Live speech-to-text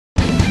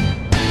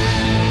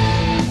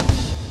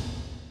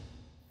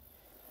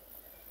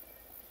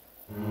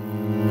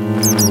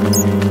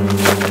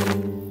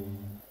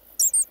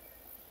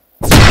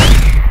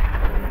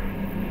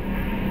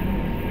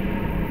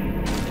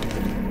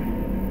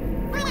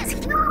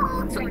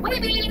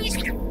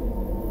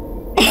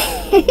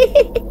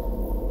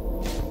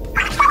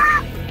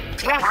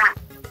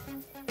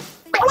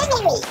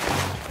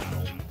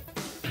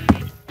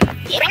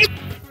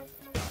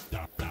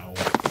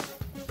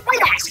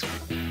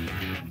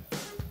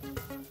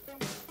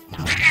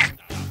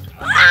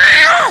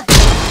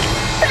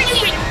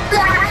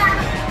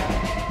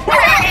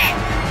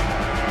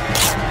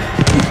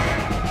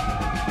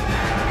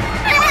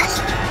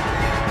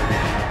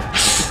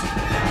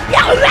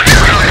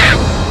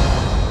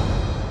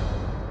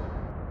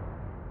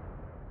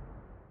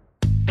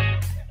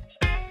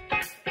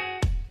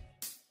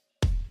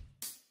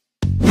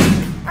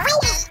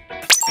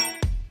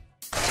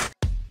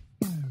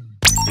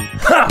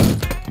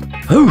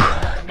Whew,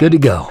 good to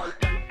go.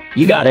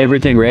 You got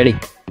everything ready?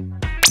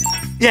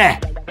 Yeah.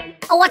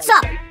 Oh, what's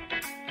up?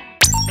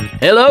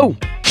 Hello?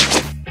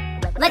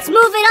 Let's move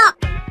it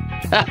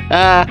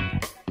up.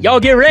 Y'all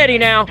get ready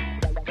now.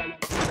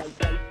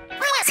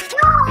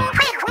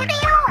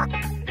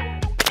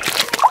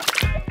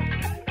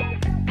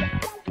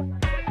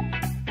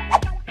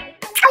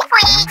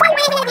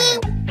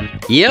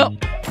 Yep.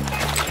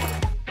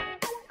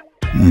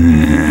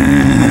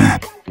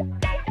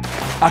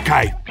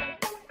 Okay.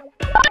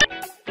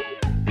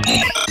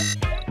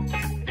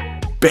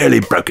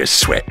 Barely broke a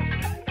sweat.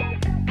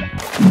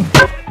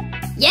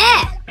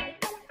 Yeah.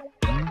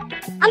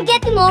 I'm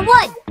getting more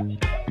wood.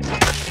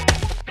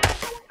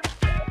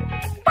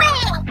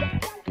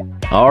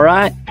 All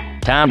right,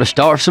 time to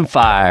start some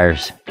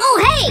fires.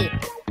 Oh, hey!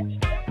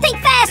 Think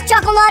fast,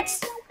 Chuckle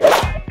Nuts!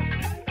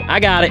 I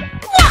got it.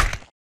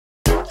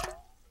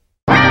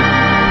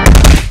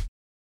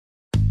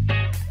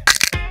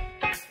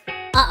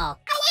 Uh-oh.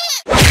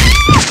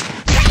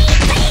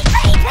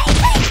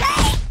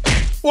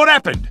 What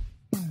happened?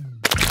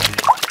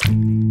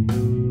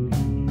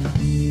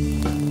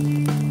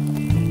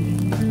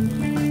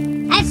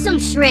 Have some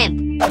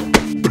shrimp.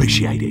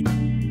 Appreciate it.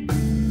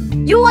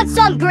 You want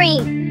some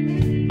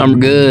green? I'm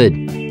good.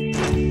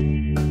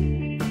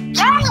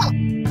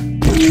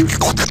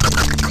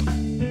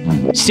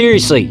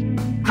 Seriously.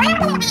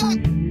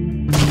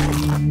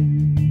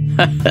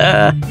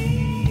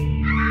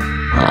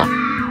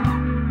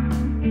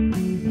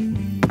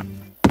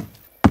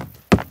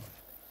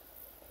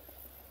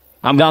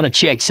 I'm gonna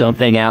check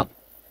something out.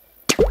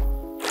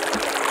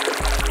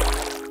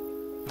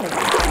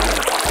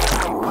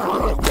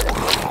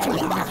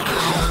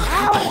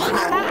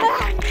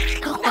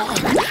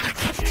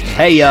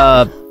 Hey,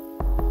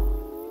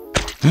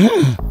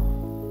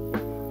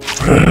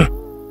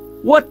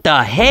 what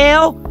the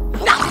hell?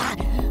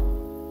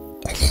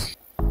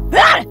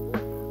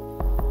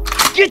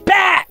 Get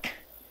back!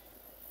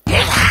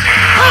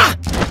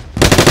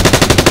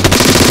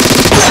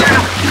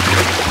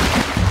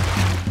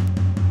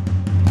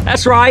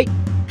 That's right.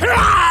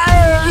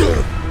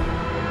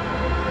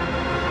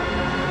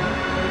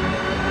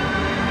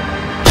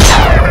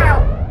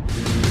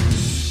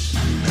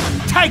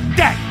 Take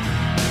that!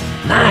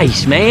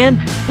 Nice, man.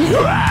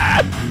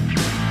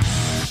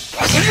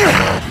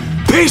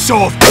 Piss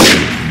off!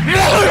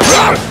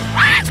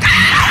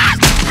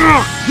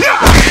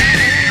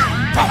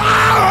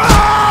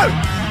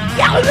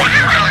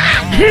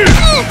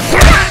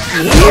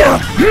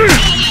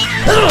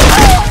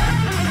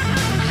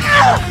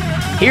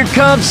 Here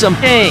comes some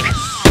things.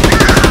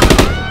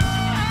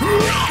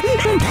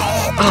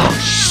 Oh,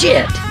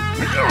 shit.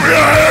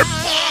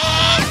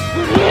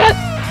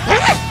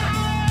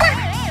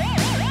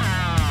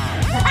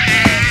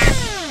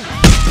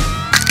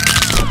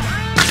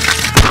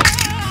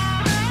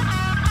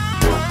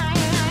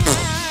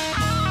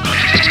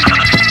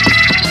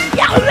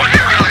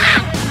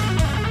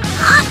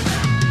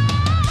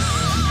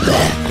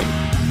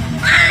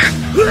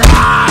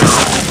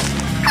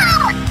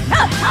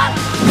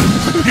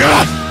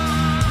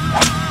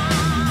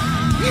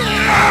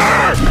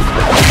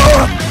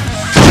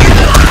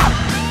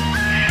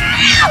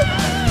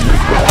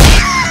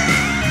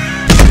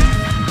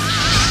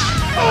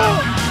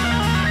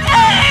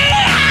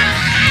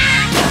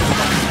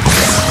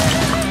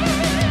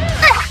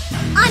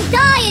 I'm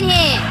dying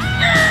here!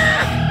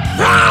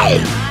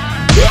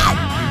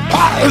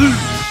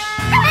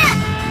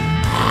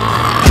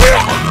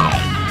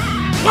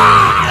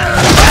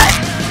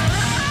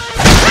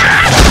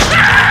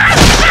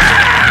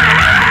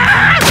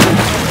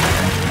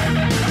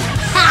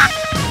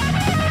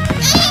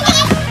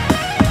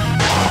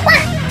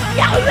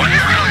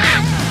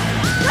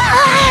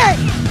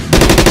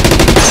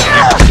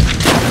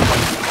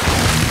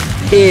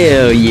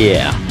 Hell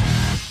yeah.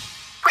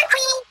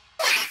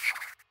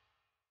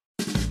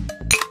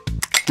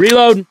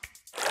 Reloading.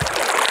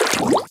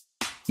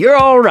 You're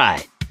all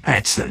right.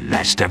 That's the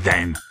last of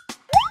them.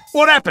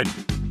 What happened?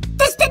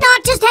 This did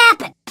not just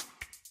happen!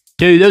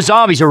 Dude, those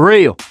zombies are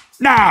real.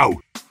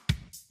 No!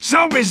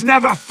 Zombies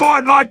never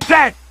fight like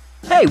that!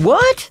 Hey,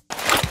 what?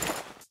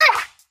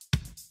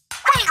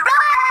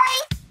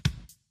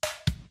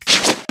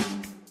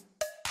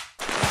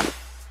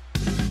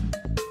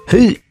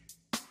 Who?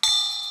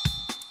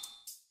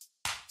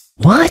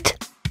 What?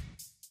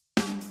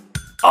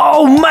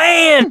 Oh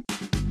man!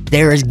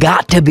 There has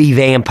got to be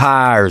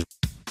vampires.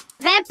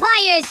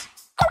 Vampires!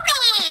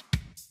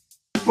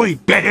 We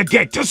better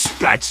get to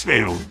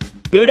Splatsville.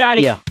 Good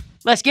idea.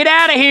 Let's get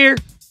out of here.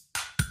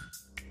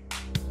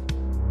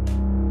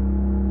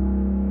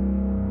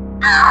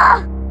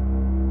 Ah!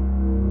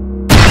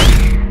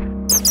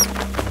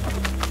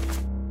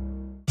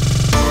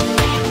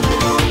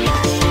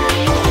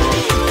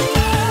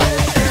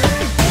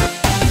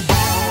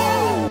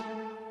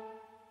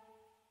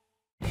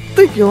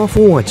 Thank you all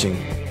for watching.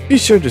 Be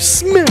sure to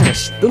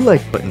smash the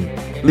like button,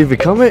 leave a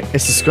comment,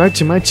 and subscribe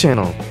to my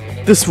channel.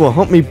 This will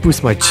help me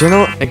boost my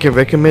channel and get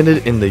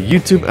recommended in the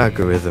YouTube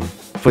algorithm.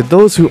 For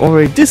those who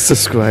already did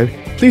subscribe,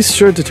 please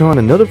sure to turn on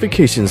the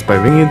notifications by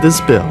ringing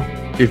this bell.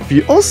 If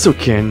you also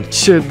can,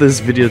 share this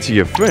video to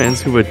your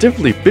friends who will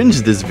definitely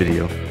binge this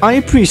video. I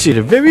appreciate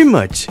it very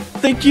much.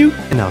 Thank you,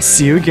 and I'll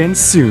see you again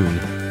soon.